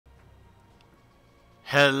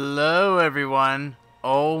Hello everyone.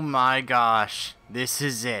 Oh my gosh, this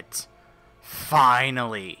is it.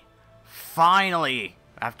 Finally,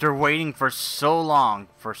 after waiting for so long,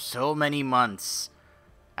 for so many months,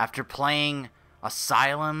 after playing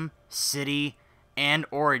Asylum, City, and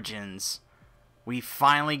Origins, we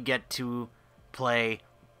finally get to play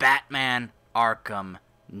Batman Arkham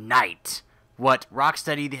Knight. What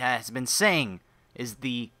Rocksteady has been saying is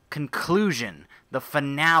the conclusion, the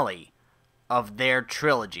finale of their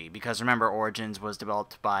trilogy, because remember, Origins was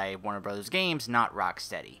developed by Warner Brothers Games, not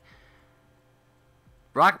Rocksteady.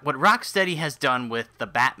 What Rocksteady has done with the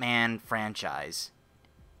Batman franchise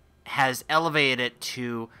has elevated it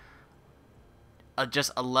to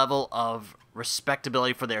just a level of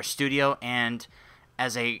respectability for their studio and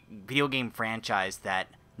as a video game franchise that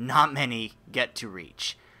not many get to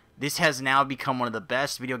reach. This has now become one of the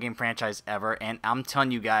best video game franchises ever, and I'm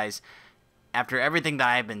telling you guys, after everything that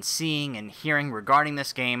I've been seeing and hearing regarding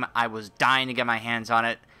this game, I was dying to get my hands on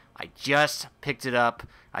it. I just picked it up.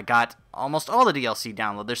 I got almost all the DLC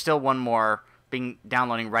downloaded. There's still one more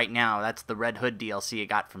downloading right now. That's the Red Hood DLC I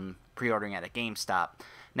got from pre-ordering at a GameStop.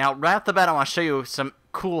 Now, right off the bat, I want to show you some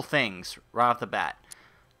cool things right off the bat.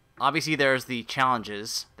 Obviously, there's the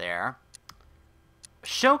challenges there.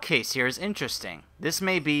 Showcase here is interesting. This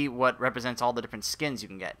may be what represents all the different skins you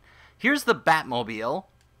can get. Here's the Batmobile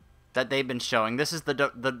that they've been showing. This is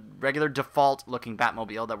the regular default looking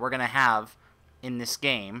Batmobile that we're going to have in this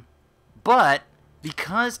game. But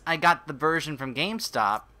because I got the version from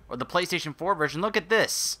GameStop, or the PlayStation 4 version, look at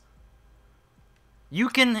this. You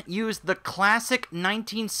can use the classic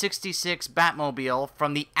 1966 Batmobile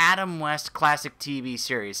from the Adam West classic TV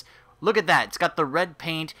series. Look at that. It's got the red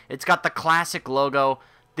paint. It's got the classic logo.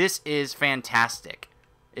 This is fantastic.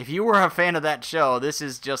 If you were a fan of that show, this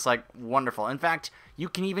is just like wonderful. In fact, you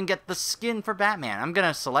can even get the skin for Batman. I'm going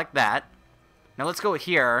to select that. Now let's go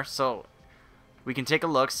here so we can take a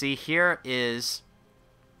look. See, here is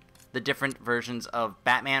the different versions of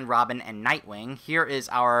Batman, Robin, and Nightwing. Here is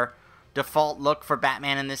our default look for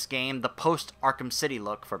Batman in this game. The post-Arkham City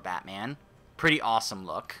look for Batman. Pretty awesome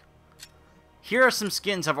look. Here are some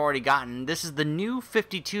skins I've already gotten. This is the new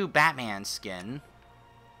 52 Batman skin.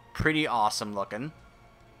 Pretty awesome looking.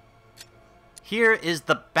 Here is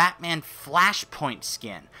the Batman Flashpoint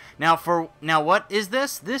skin. Now what is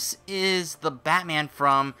this? This is the Batman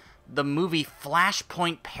from the movie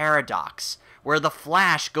Flashpoint Paradox, where the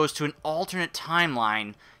Flash goes to an alternate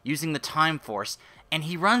timeline using the Time Force, and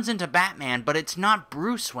he runs into Batman, but it's not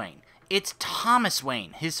Bruce Wayne. It's Thomas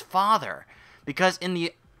Wayne, his father. Because in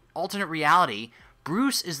the alternate reality,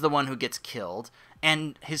 Bruce is the one who gets killed,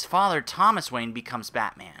 and his father, Thomas Wayne, becomes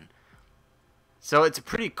Batman. So it's a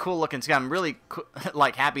pretty cool looking skin. I'm really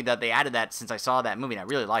happy that they added that since I saw that movie and I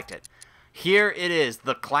really liked it. Here it is,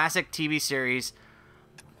 the classic TV series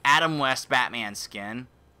Adam West Batman skin.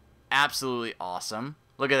 Absolutely awesome.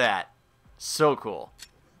 Look at that. So cool.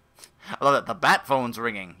 I love that. The bat phone's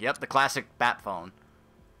ringing. Yep, the classic bat phone.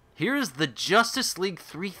 Here's the Justice League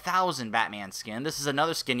 3000 Batman skin. This is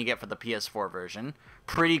another skin you get for the PS4 version.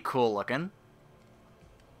 Pretty cool looking.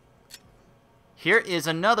 Here is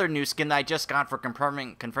another new skin that I just got for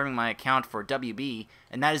confirming my account for WB,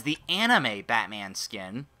 and that is the anime Batman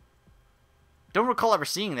skin. Don't recall ever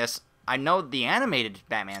seeing this. I know the animated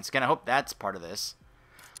Batman skin. I hope that's part of this.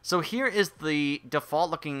 So here is the default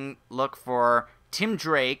looking look for Tim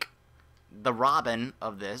Drake, the Robin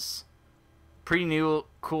of this. Pretty new,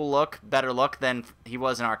 cool look, better look than he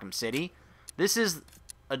was in Arkham City. This is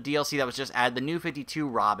a DLC that was just added, the new 52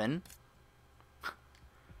 Robin.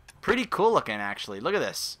 Pretty cool looking, actually. Look at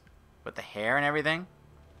this. With the hair and everything.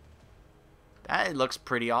 That looks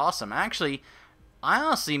pretty awesome. Actually, I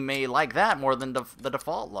honestly may like that more than the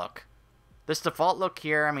default look. This default look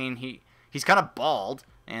here, I mean, he's kind of bald.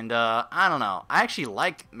 And, I don't know. I actually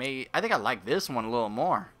I think I like this one a little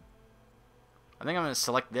more. I think I'm going to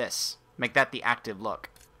select this. Make that the active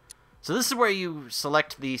look. So this is where you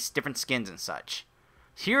select these different skins and such.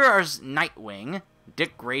 Here is Nightwing,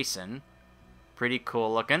 Dick Grayson. Pretty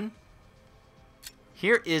cool looking.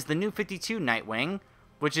 Here is the new 52 Nightwing,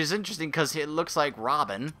 which is interesting because it looks like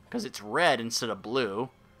Robin, because it's red instead of blue.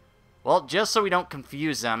 Well, just so we don't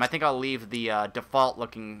confuse them, I think I'll leave the default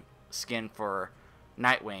looking skin for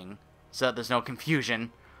Nightwing so that there's no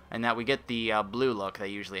confusion and that we get the blue look that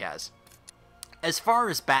he usually has. As far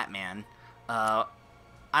as Batman, I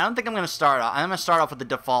don't think I'm going to start off. I'm going to start off with the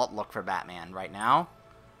default look for Batman right now.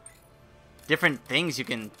 Different things you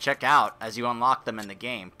can check out as you unlock them in the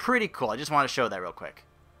game. Pretty cool. I just want to show that real quick.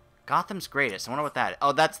 Gotham's Greatest. I wonder what that is.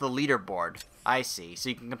 Oh, that's the leaderboard. I see. So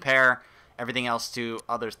you can compare everything else to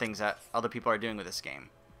other things that other people are doing with this game.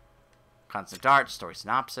 Concept art, story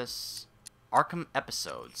synopsis, Arkham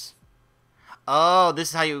episodes. Oh, this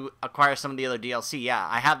is how you acquire some of the other DLC. Yeah,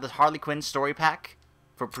 I have the Harley Quinn story pack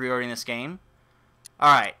for pre-ordering this game.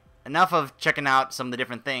 Alright, enough of checking out some of the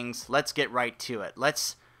different things. Let's get right to it.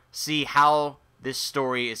 Let's see how this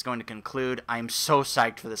story is going to conclude. I am so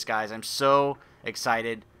psyched for this, guys. I'm so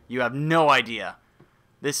excited. You have no idea.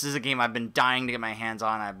 This is a game I've been dying to get my hands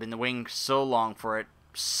on. I've been waiting so long for it.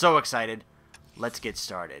 So excited. Let's get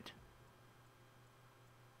started.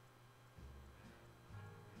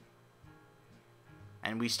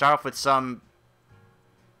 And we start off with some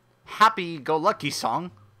happy-go-lucky song.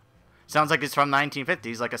 Sounds like it's from the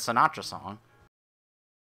 1950s, like a Sinatra song.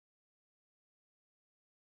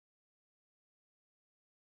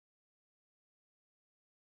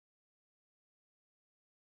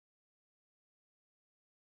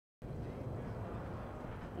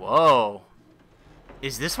 Whoa.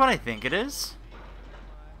 Is this what I think it is?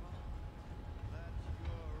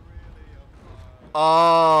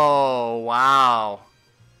 Oh, wow.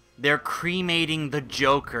 They're cremating the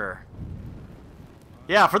Joker.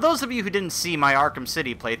 Yeah, for those of you who didn't see my Arkham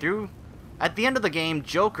City playthrough, at the end of the game,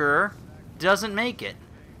 Joker doesn't make it.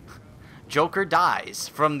 Joker dies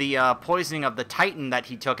from the poisoning of the Titan that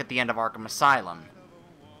he took at the end of Arkham Asylum.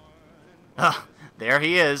 There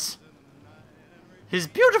he is. His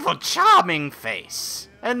beautiful, charming face.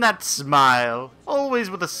 And that smile.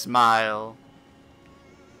 Always with a smile.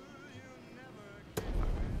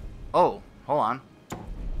 Oh, hold on.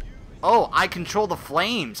 Oh, I control the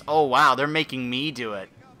flames. Oh, wow, they're making me do it.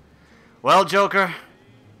 Well, Joker,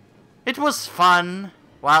 it was fun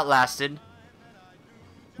while it lasted.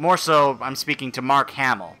 More so, I'm speaking to Mark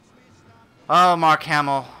Hamill. Oh, Mark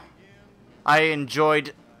Hamill, I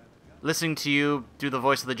enjoyed listening to you do the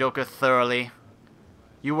voice of the Joker thoroughly.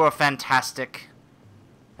 You were fantastic,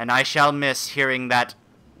 and I shall miss hearing that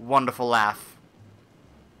wonderful laugh.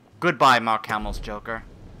 Goodbye, Mark Hamill's Joker.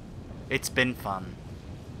 It's been fun.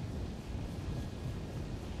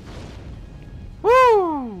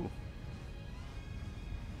 Woo!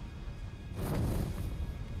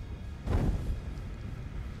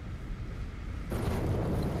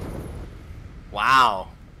 Wow.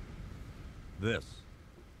 This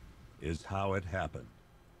is how it happened.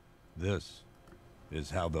 This is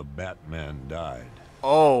how the Batman died.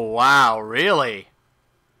 Oh, wow, really?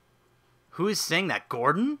 Who is saying that?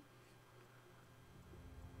 Gordon?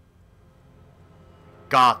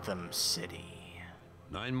 Gotham City.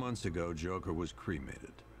 9 months ago, Joker was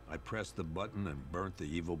cremated. I pressed the button and burnt the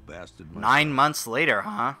evil bastard myself. 9 months later,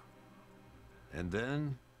 huh? And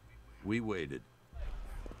then, we waited.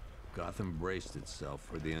 Gotham braced itself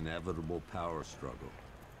for the inevitable power struggle.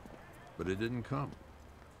 But it didn't come.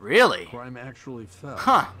 Really? Crime actually fell.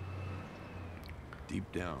 Huh.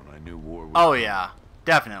 Deep down, I knew war was Oh, yeah.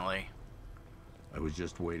 Definitely. I was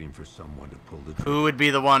just waiting for someone to pull the trigger. Who would be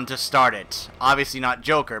the one to start it? Obviously not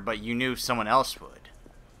Joker, but you knew someone else would.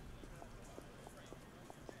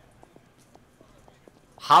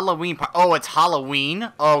 Halloween oh, it's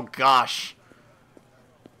Halloween? Oh, gosh.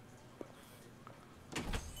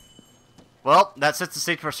 Well, that sets the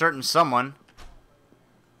stage for a certain someone.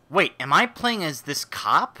 Wait, am I playing as this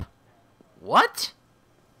cop? What?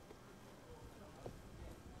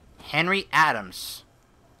 Henry Adams.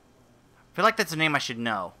 I feel like that's a name I should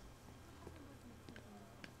know.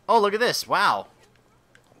 Oh, look at this. Wow.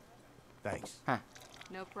 Thanks. Huh.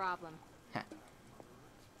 No problem. Huh.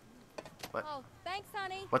 What? Oh, thanks,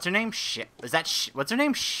 honey. What's her name? Is that what's her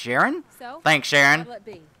name? Sharon? So? Thanks, Sharon. What'll it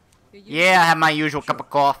be? Yeah, I have my usual cup of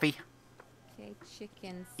coffee. Okay,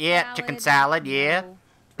 chicken salad. Yeah, chicken salad, yeah. No.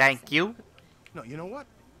 Thank you. No, you know what?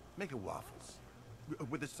 Make it waffles.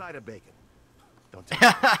 With a side of bacon. Don't tell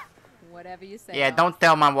me. Whatever you say. Yeah, boss. don't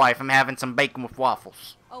tell my wife I'm having some bacon with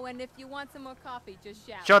waffles. Oh, and if you want some more coffee, just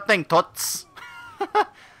shout. Sure thing, Toots.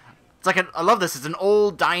 It's like I love this. It's an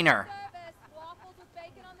old diner. Service. Waffles with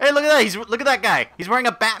bacon on the Hey, look at that. Look at that guy. He's wearing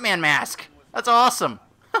a Batman mask. That's awesome.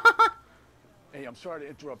 Hey, I'm sorry to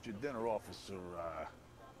interrupt your dinner, Officer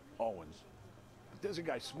Owens. But there's a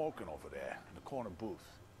guy smoking over there in the corner booth.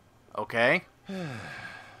 Okay.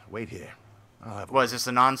 Wait here. I'll have What, is this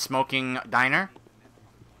a non-smoking diner?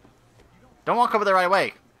 Don't walk over there right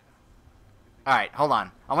away. Alright, hold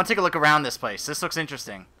on. I want to take a look around this place. This looks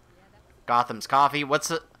interesting. Gotham's Coffee. What's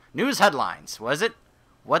the... News headlines. Was it?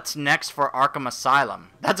 What's next for Arkham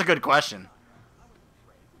Asylum? That's a good question.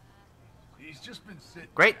 He's just been sitting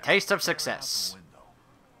Great there, taste of staring out the success. window.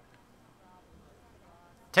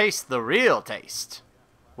 Taste the real taste.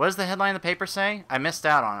 What does the headline in the paper say? I missed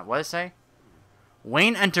out on it. What did it say?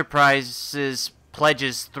 Wayne Enterprises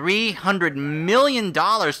pledges $300 million to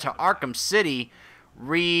Arkham City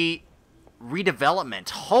redevelopment.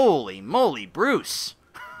 Holy moly, Bruce.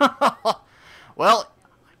 Well,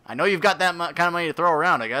 I know you've got that kind of money to throw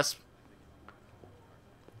around, I guess.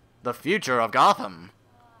 The future of Gotham.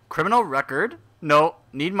 Criminal record? No.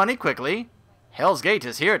 Need money quickly? Hell's Gate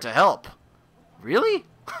is here to help. Really?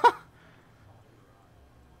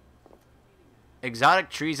 Exotic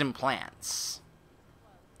trees and plants.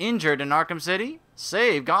 Injured in Arkham City?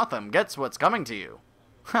 Save Gotham gets what's coming to you.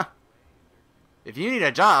 Huh. If you need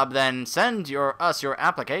a job, then send us your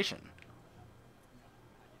application.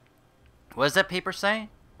 What does that paper say?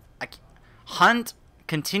 Hunt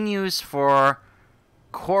continues for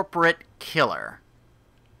corporate killer.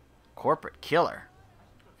 Corporate killer.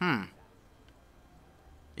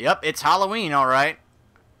 Yep, it's Halloween, alright.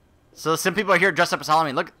 So some people are here dressed up as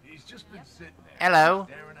Halloween. Look. He's just been sitting there, Hello.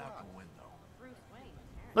 staring out the window.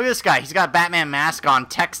 Look at this guy. He's got a Batman mask on,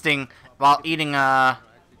 texting while eating,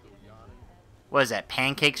 what is that,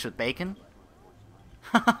 pancakes with bacon?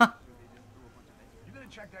 You gonna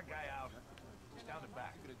check that guy out? He's down the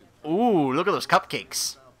back. Ooh, look at those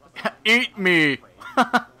cupcakes. Eat me.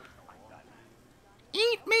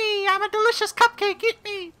 Eat me. I'm a delicious cupcake. Eat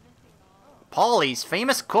me. Paulie's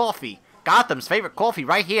famous coffee. Gotham's favorite coffee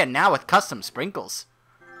right here now with custom sprinkles.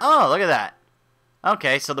 Oh, look at that.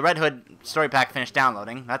 Okay, so the Red Hood story pack finished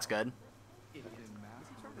downloading. That's good.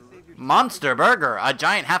 Monster Burger. A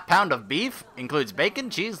giant half pound of beef. Includes bacon,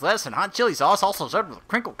 cheese, lettuce, and hot chili sauce. Also served with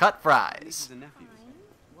crinkle cut fries.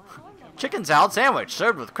 Chicken salad sandwich.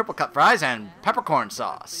 Served with crinkle cut fries and peppercorn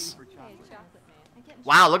sauce.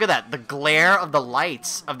 Wow, look at that. The glare of the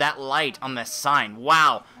lights, of that light on this sign.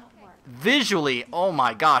 Wow. Visually, oh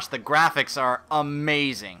my gosh, the graphics are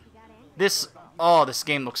amazing. This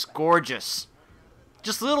game looks gorgeous.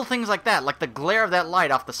 Just little things like that, like the glare of that light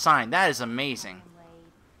off the sign. That is amazing.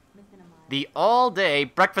 The all-day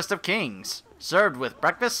breakfast of kings. Served with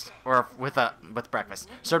breakfast, or with breakfast.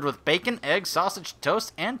 Served with bacon, eggs, sausage,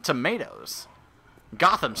 toast, and tomatoes.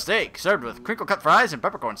 Gotham steak. Served with crinkle-cut fries and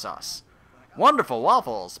peppercorn sauce. Wonderful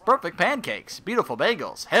waffles. Perfect pancakes. Beautiful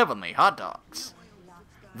bagels. Heavenly hot dogs.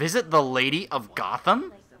 Visit the Lady of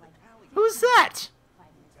Gotham? Who's that?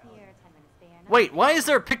 Wait, why is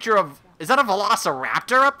there a picture of... Is that a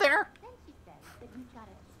velociraptor up there?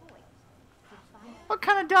 What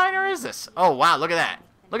kind of diner is this? Oh, wow, look at that.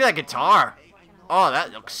 Look at that guitar. Oh,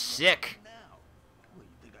 that looks sick.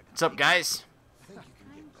 What's up, guys?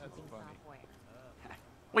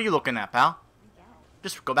 What are you looking at, pal?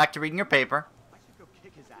 Just go back to reading your paper.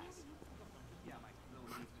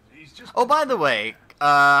 Oh, by the way,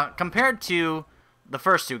 compared to the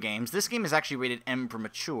first two games, this game is actually rated M for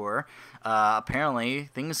mature. Apparently,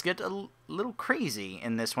 things get a little crazy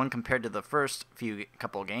in this one compared to the first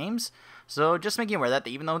couple games. So just making you aware that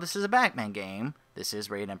even though this is a Batman game, this is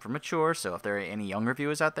rated M for mature. So if there are any young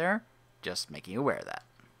reviewers out there, just making you aware of that.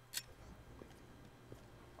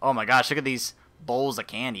 Oh my gosh, look at these bowls of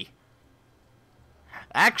candy.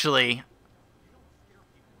 Actually,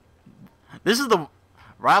 this is the...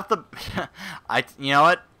 Right off the... you know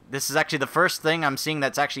what? This is actually the first thing I'm seeing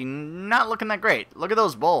that's actually not looking that great. Look at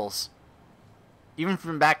those bowls. Even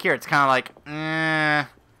from back here, it's kind of like,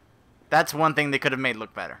 that's one thing they could have made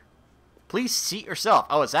look better. Please seat yourself.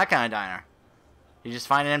 Oh, it's that kind of diner. You just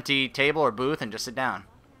find an empty table or booth and just sit down.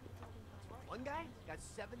 One guy got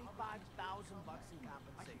 $75,000 in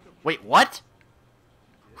compensation. Wait, what?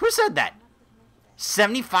 Who said that?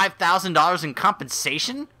 $75,000 in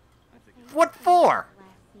compensation? What for?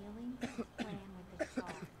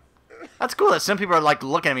 That's cool that some people are like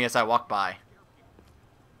looking at me as I walk by.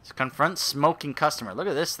 Just confront smoking customer. Look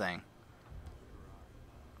at this thing.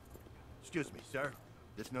 Excuse me, sir.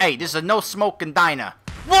 Hey, this is a no smoking diner.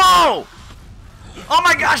 Whoa! Oh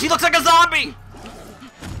my gosh, he looks like a zombie!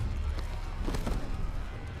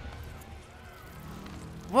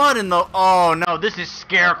 What in the... Oh no, this is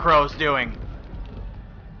Scarecrow's doing.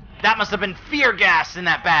 That must have been fear gas in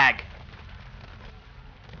that bag.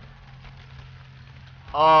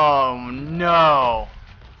 Oh no.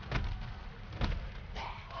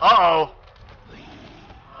 Uh-oh.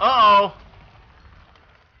 Uh-oh.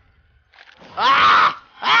 Ah!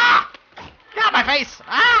 Ah! Get out of my face!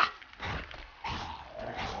 Ah!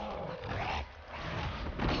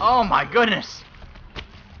 Oh my goodness.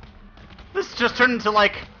 This just turned into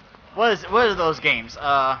like... What are those games? You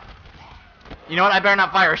know what? I better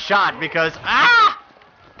not fire a shot because... Ah!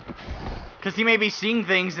 Because he may be seeing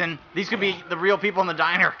things and these could be the real people in the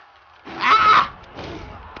diner. Ah!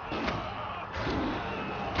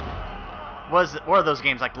 What are those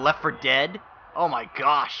games? Like Left 4 Dead? Oh my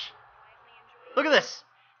gosh. Look at this.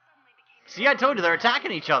 See, I told you they're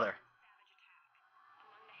attacking each other.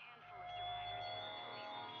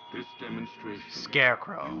 This demonstration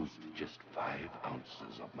Scarecrow. used just 5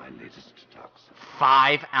 ounces of my latest toxin.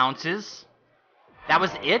 5 ounces? That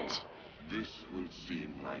was it? This will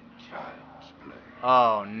seem like child's play.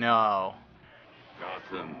 Oh no.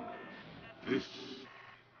 Gotham, this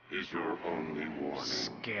is your only warning.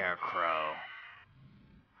 Scarecrow.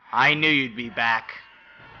 I knew you'd be back.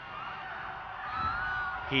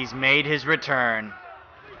 He's made his return.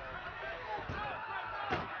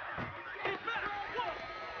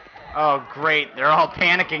 Oh great, they're all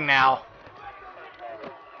panicking now.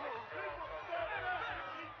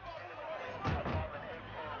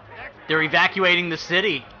 They're evacuating the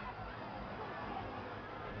city.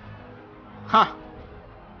 Huh.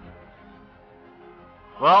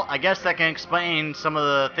 Well, I guess that can explain some of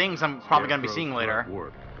the things I'm probably going to be seeing later.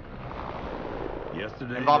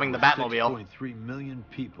 Yesterday, Involving the there Batmobile. were 6.3 million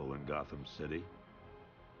people in Gotham City.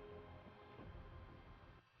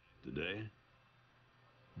 Today,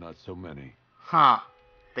 not so many. Huh.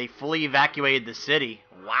 They fully evacuated the city.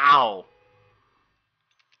 Wow.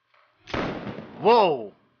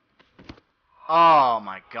 Whoa. Oh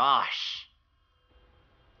my gosh.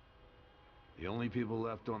 The only people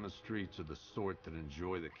left on the streets are the sort that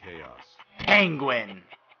enjoy the chaos. Penguin.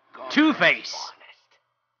 Two-Face.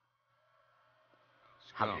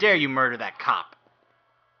 How Scum, dare you murder that cop?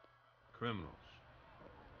 criminals.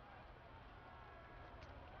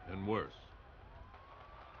 And worse.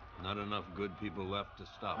 Not enough good people left to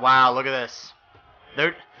stop. Wow, look at this.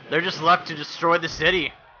 They're just left to destroy the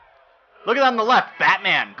city. Look at that on the left.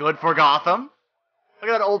 Batman, good for Gotham.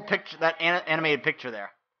 Look at that old picture, that animated picture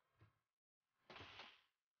there.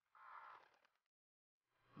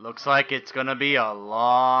 Looks like it's gonna be a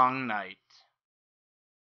long night.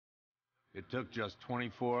 It took just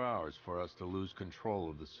 24 hours for us to lose control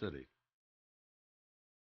of the city.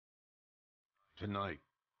 Tonight,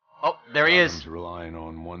 Oh, there he is. Gotham's relying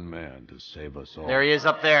on one man to save us all. There he is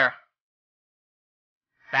up there.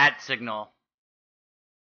 Bat signal.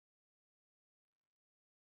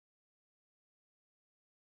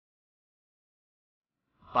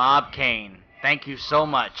 Bob Kane, thank you so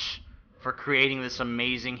much for creating this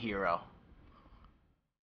amazing hero.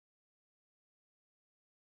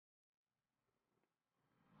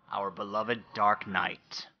 Our beloved Dark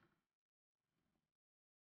Knight.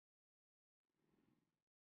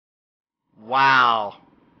 Wow.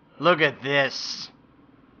 Look at this.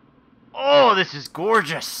 Oh, this is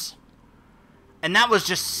gorgeous. And that was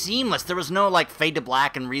just seamless. There was no like fade to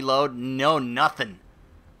black and reload. No, nothing.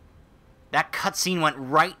 That cutscene went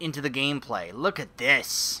right into the gameplay. Look at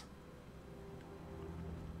this.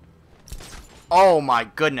 Oh my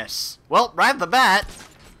goodness. Well, right off the bat,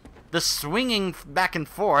 the swinging back and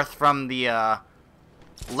forth from the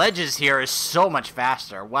ledges here is so much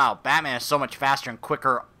faster. Wow, Batman is so much faster and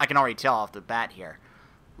quicker. I can already tell off the bat here.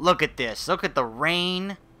 Look at this. Look at the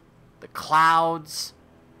rain, the clouds.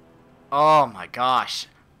 Oh my gosh.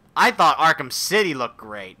 I thought Arkham City looked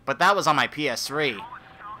great, but that was on my PS3.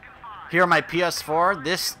 Here on my PS4,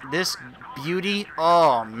 this beauty.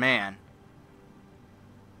 Oh man.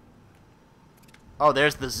 Oh,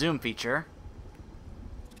 there's the zoom feature.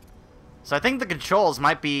 So I think the controls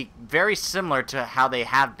might be very similar to how they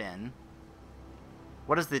have been.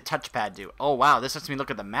 What does the touchpad do? Oh wow, this lets me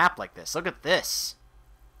look at the map like this. Look at this.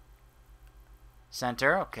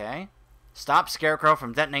 Center, okay. Stop Scarecrow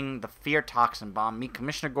from detonating the fear toxin bomb. Meet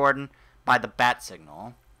Commissioner Gordon by the bat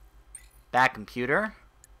signal. Bat computer.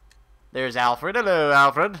 There's Alfred. Hello,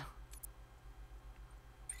 Alfred.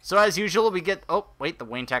 So as usual, we get... Oh, wait, the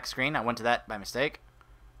Wayne Tech screen. I went to that by mistake.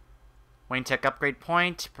 Wayne Tech upgrade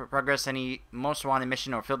point. Progress any most wanted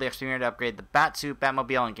mission or field the extra to upgrade the Batsuit,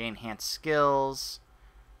 Batmobile, and gain enhanced skills.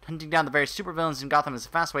 Hunting down the various supervillains in Gotham is a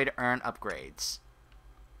fast way to earn upgrades.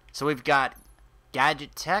 So we've got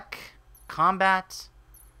Gadget Tech, Combat,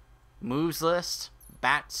 Moves List,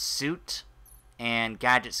 Batsuit, and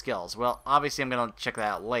Gadget Skills. Well, obviously I'm going to check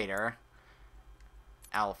that out later.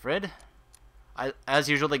 Alfred. As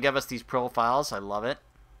usual, they give us these profiles. I love it.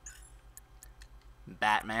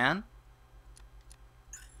 Batman.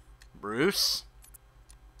 Bruce.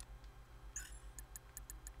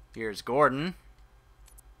 Here's Gordon.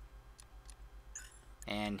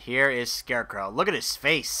 And here is Scarecrow. Look at his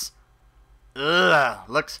face. Ugh.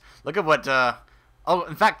 Look at what... Oh,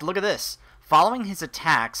 in fact, look at this. Following his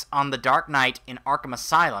attacks on the Dark Knight in Arkham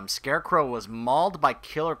Asylum, Scarecrow was mauled by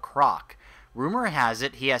Killer Croc. Rumor has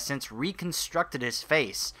it he has since reconstructed his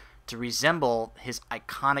face to resemble his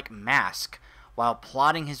iconic mask while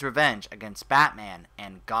plotting his revenge against Batman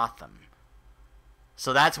and Gotham.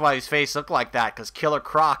 So that's why his face looked like that, because Killer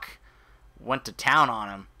Croc went to town on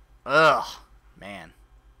him. Ugh, man.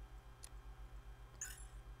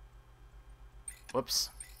 Whoops.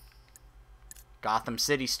 Gotham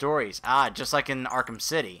City stories. Ah, just like in Arkham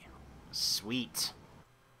City. Sweet.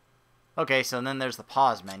 Okay, so then there's the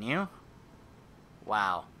pause menu.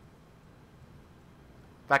 Wow.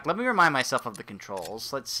 In fact, let me remind myself of the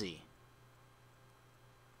controls. Let's see.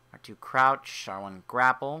 R2 crouch, R1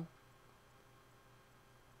 grapple.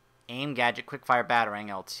 Aim, gadget, quickfire, battering,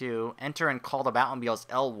 L2. Enter and call the Batmobiles,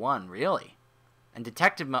 L1. Really? And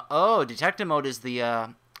detective mode. Oh, detective mode is the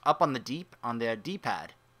up on the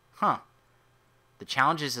D-pad. Huh. The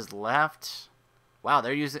challenges is left. Wow,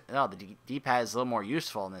 they're using. Oh, the D-pad is a little more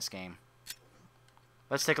useful in this game.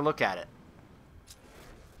 Let's take a look at it.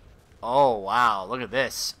 Oh wow, look at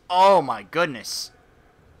this. Oh my goodness.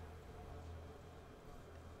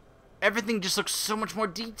 Everything just looks so much more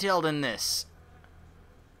detailed in this.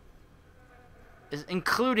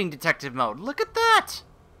 Including detective mode. Look at that!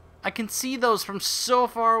 I can see those from so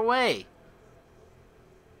far away.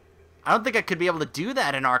 I don't think I could be able to do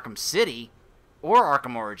that in Arkham City or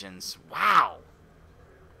Arkham Origins. Wow.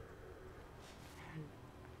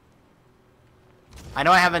 I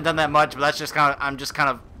know I haven't done that much, but that's just kind of, I'm just kind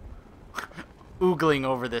of oogling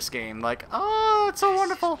over this game. Like, oh, it's so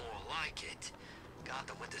wonderful.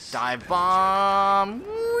 Dive bomb,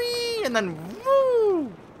 whee, and then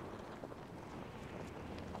woo.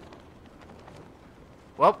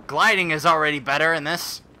 Well, gliding is already better in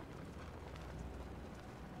this.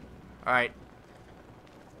 Alright.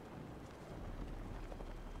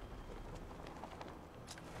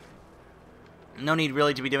 No need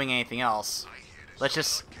really to be doing anything else. Let's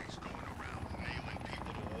just...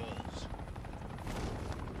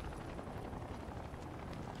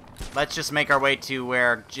 Let's just make our way to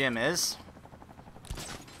where Jim is.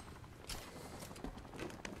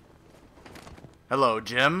 Hello,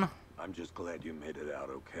 Jim. I'm just glad you made it out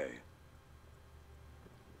okay.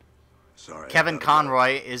 Sorry. Kevin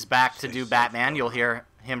Conroy is back to do Batman. You'll hear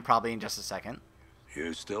him probably in just a second.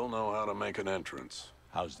 You still know how to make an entrance.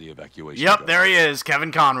 How's the evacuation Yep, going? there he is,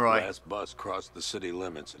 Kevin Conroy. Last bus crossed the city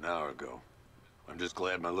limits an hour ago. I'm just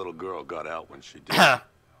glad my little girl got out when she did.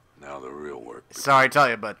 Now the real work. Sorry to tell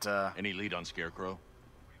you, but Any lead on Scarecrow?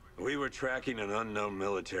 We were tracking an unknown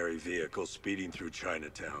military vehicle speeding through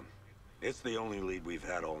Chinatown. It's the only lead we've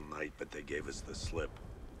had all night, but they gave us the slip.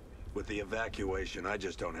 With the evacuation, I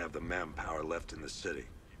just don't have the manpower left in the city.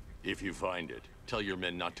 If you find it, tell your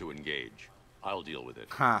men not to engage. I'll deal with it.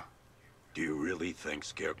 huh. Do you really think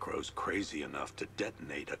Scarecrow's crazy enough to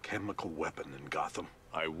detonate a chemical weapon in Gotham?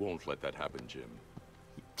 I won't let that happen, Jim.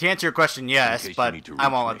 To answer your question, yes, case you but need to I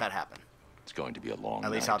reach won't me. let that happen. It's going to be a long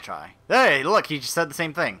At least night. I'll try. Hey, look, he just said the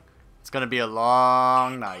same thing. It's gonna be a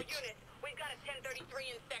long night. Unit, we've got a 1033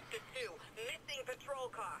 in Sector 2. Missing patrol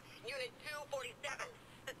car. Unit 247.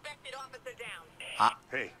 Suspected officer down.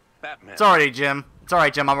 Hey, Batman. It's alright, Jim. It's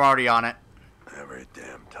alright, Jim. I'm already on it. Every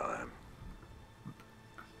damn time.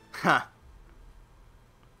 Huh.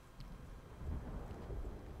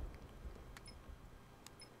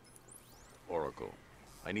 Oracle,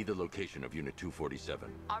 I need the location of Unit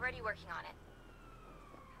 247. Already working on it.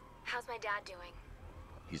 How's my dad doing?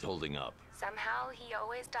 He's holding up. Somehow he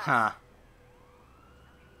always does. Huh.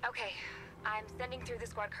 Okay, I'm sending through the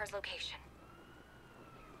squad car's location.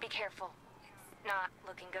 Be careful. It's not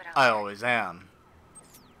looking good out I there. always am.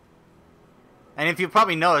 And if you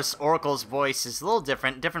probably noticed, Oracle's voice is a little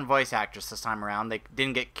different. Different voice actress this time around. They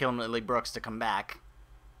didn't get Kimberly Brooks to come back.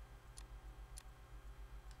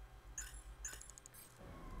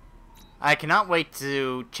 I cannot wait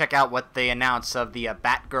to check out what they announced of the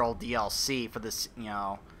Batgirl DLC for this, you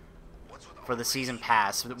know, for the season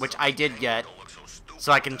pass, which I did get,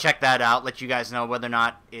 so I can check that out. Let you guys know whether or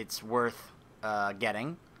not it's worth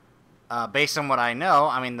getting. Based on what I know,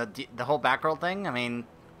 I mean the whole Batgirl thing. I mean,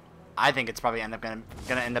 I think it's probably gonna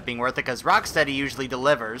end up being worth it because Rocksteady usually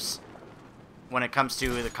delivers when it comes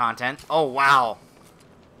to the content. Oh wow,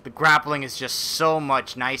 the grappling is just so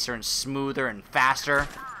much nicer and smoother and faster.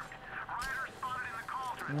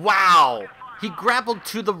 Wow! He grappled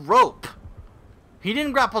to the rope. He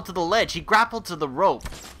didn't grapple to the ledge. He grappled to the rope.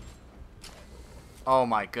 Oh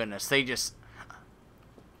my goodness.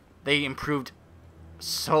 They improved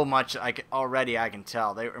so much. Already I can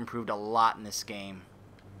tell. They improved a lot in this game.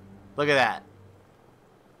 Look at that.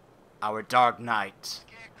 Our Dark Knight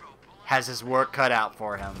has his work cut out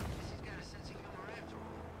for him.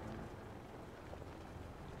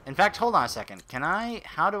 In fact, hold on a second.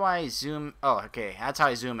 How do I zoom? Oh, okay. That's how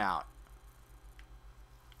I zoom out.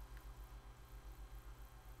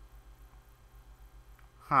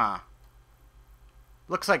 Huh.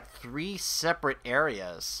 Looks like 3 separate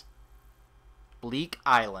areas. Bleak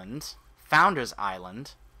Island, Founders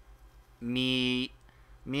Island, Miyajani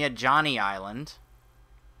Island,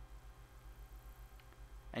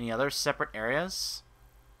 Any other separate areas?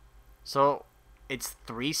 So, it's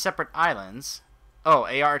 3 separate islands. Oh,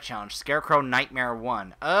 AR challenge. Scarecrow Nightmare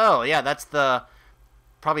 1. Oh, yeah, that's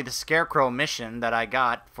probably the Scarecrow mission that I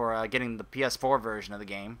got for getting the PS4 version of the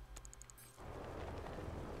game.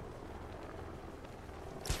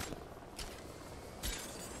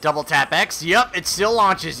 Double tap X. Yep, it still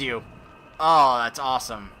launches you. Oh, that's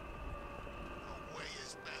awesome. No way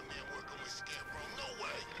is Batman working with Scarecrow. No way.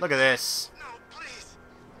 Look at this. No, please.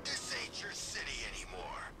 This ain't your city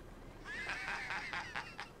anymore.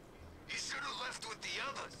 You should have left with the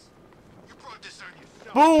others. You brought this on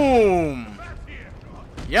yourself. Boom!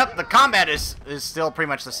 Yep, the combat is still pretty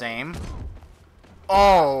much the same.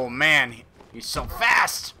 Oh, man. He's so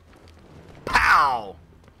fast. Pow!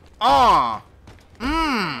 Mmm!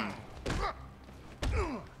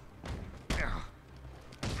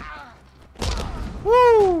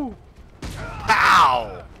 Woo!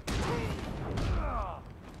 Pow!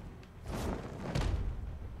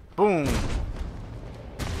 Boom!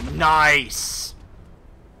 Nice!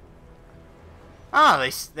 Ah,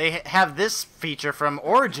 they have this feature from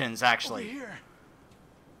Origins, actually.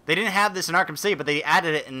 They didn't have this in Arkham City, but they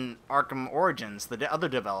added it in Arkham Origins, the other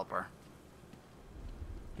developer.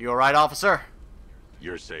 You alright, officer?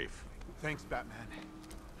 You're safe. Thanks, Batman.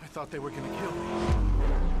 I thought they were gonna kill me.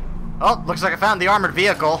 Oh, looks like I found the armored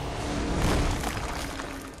vehicle.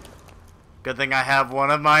 Good thing I have one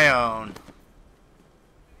of my own.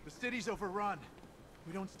 The city's overrun.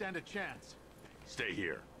 We don't stand a chance. Stay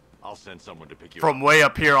here. I'll send someone to pick you From up. way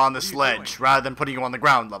up here on the What are you sledge, doing? rather than putting you on the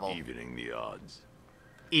ground level. Evening the odds.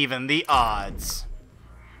 Even the odds.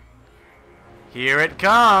 Here it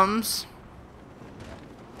comes.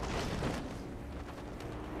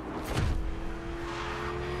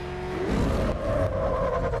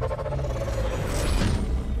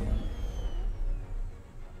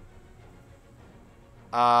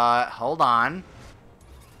 Hold on.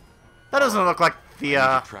 That doesn't look like the,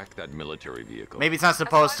 I need to track that military vehicle. maybe it's not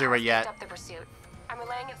supposed to yet. Up the pursuit. I'm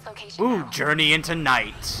relaying its location Ooh, now. journey into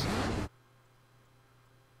night.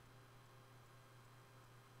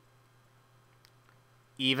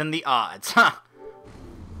 Even the odds, huh?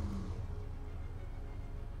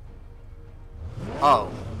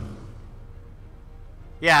 Oh.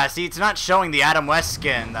 Yeah, see, it's not showing the Adam West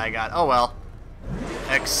skin that I got. Oh well.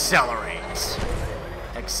 Accelerate.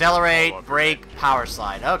 Accelerate, brake, power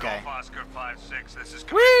slide. Okay. Oscar 5-6, this is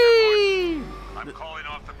Whee! I'm calling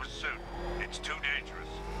off the pursuit. It's too dangerous.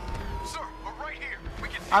 Sir, we're right here. We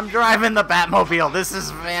can see I'm driving the Batmobile. This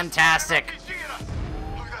is fantastic. Who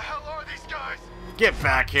the hell are these guys? Get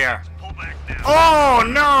back here. Pull back now. Oh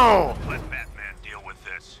no! Let Batman deal with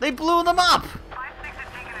this. They blew them up. 5-6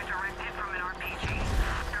 has taken a direct hit from an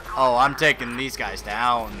RPG. Oh, I'm taking these guys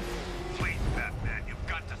down. Please, Batman, you've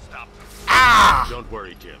got to stop them. Ah! Don't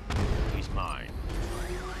worry, Tim. He's mine.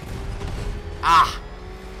 Ah!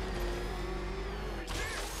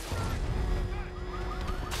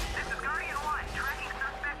 This is Guardian 1, tracking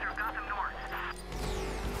suspect through Gotham North.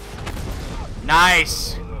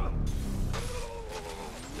 Nice.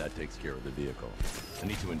 That takes care of the vehicle. I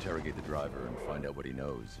need to interrogate the driver and find out what he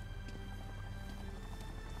knows.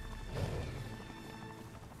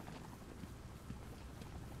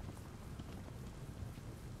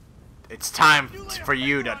 It's time for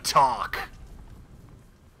you to talk.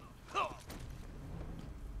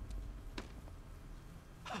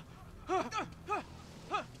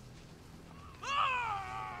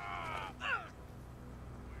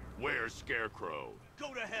 Where's Scarecrow?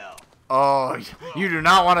 Go to hell. Oh, you do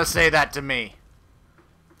not want to say that to me.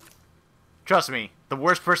 Trust me, the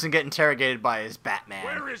worst person to get interrogated by is Batman.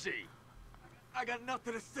 Where is he? I got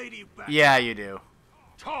nothing to say to you, Batman. Yeah, you do.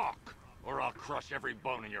 Talk, or I'll crush every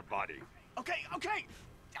bone in your body. Okay.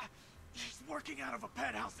 He's working out of a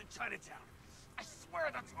penthouse in Chinatown. I swear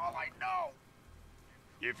that's all I know.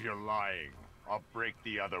 If you're lying, I'll break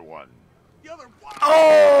the other one. The other one.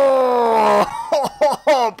 Oh!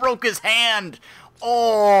 Broke his hand.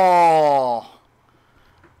 Oh!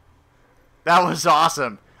 That was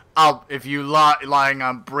awesome. If you lying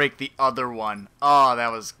on break the other one. Oh,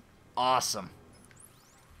 that was awesome.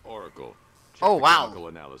 Oracle. Check Oh, the wow. chemical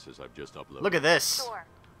analysis I've just uploaded. Look at this. Sure.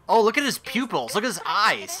 Oh, look at his pupils. Look at his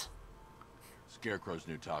eyes. Scarecrow's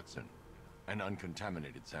new toxin. An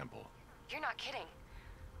uncontaminated sample. You're not kidding.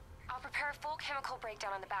 I'll prepare a full chemical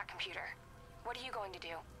breakdown on the back computer. What are you going to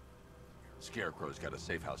do? Scarecrow's got a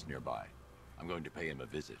safe house nearby. I'm going to pay him a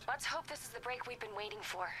visit. Let's hope this is the break we've been waiting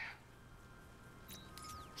for.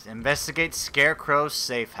 Investigate Scarecrow's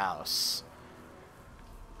safe house.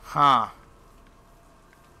 Huh.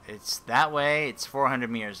 It's that way. It's 400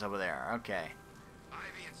 meters over there. Okay.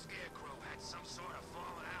 Ivy and Scarecrow had some sort of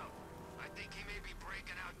falling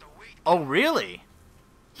Oh, really?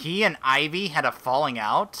 He and Ivy had a falling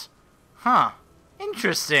out? Huh.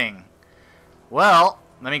 Interesting. Well,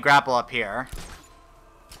 let me grapple up here.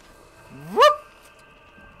 Whoop!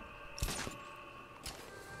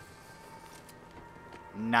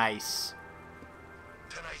 Nice.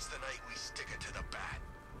 Tonight's the night we stick it to the bat.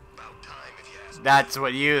 About time, if you ask me. That's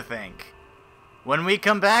what you think. When we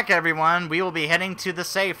come back, everyone, we will be heading to the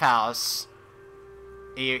safe house.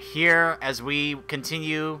 Here as we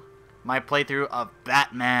continue my playthrough of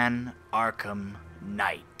Batman Arkham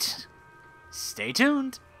Knight. Stay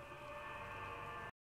tuned.